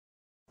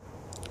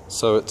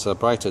So it's a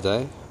brighter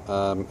day,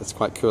 it's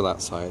quite cool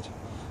outside,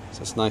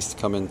 so it's nice to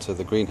come into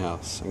the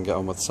greenhouse and get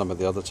on with some of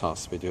the other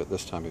tasks we do at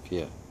this time of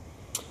year.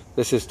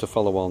 This is to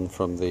follow on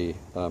from the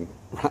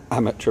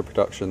amateur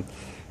production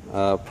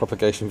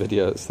propagation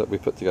videos that we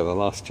put together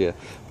last year,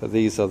 but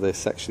these are the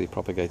sexually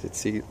propagated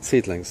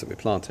seedlings that we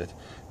planted.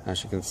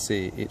 As you can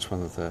see, each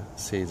one of the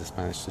seeds has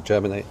managed to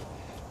germinate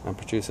and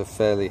produce a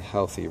fairly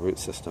healthy root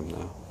system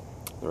now.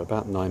 They're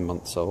about 9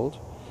 months old,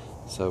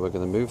 so we're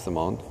going to move them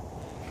on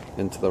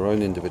into their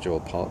own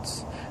individual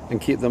pots and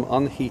keep them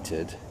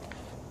unheated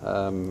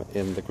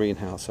in the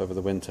greenhouse over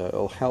the winter.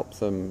 It'll help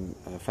them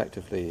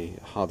effectively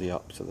hardy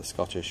up to the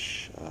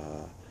Scottish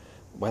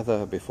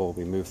weather before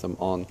we move them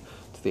on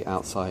to the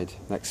outside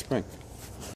next spring.